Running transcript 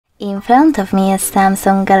In front of me is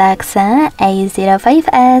Samsung Galaxy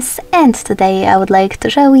A05s, and today I would like to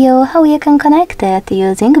show you how you can connect it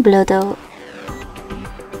using Bluetooth.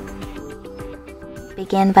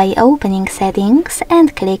 Begin by opening Settings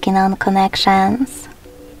and clicking on Connections.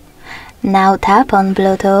 Now tap on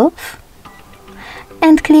Bluetooth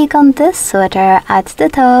and click on this switcher at the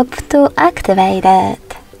top to activate it.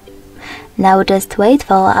 Now just wait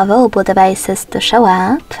for available devices to show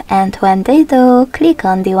up, and when they do, click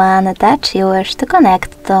on the one that you wish to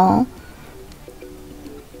connect to.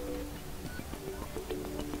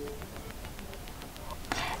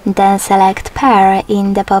 Then select Pair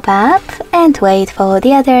in the pop-up and wait for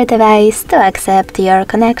the other device to accept your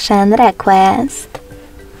connection request.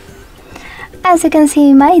 As you can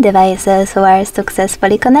see, my devices were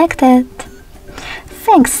successfully connected.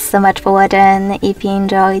 Thanks so much for watching. If you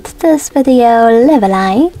enjoyed this video, leave a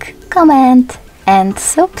like, comment and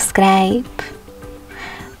subscribe.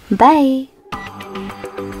 Bye!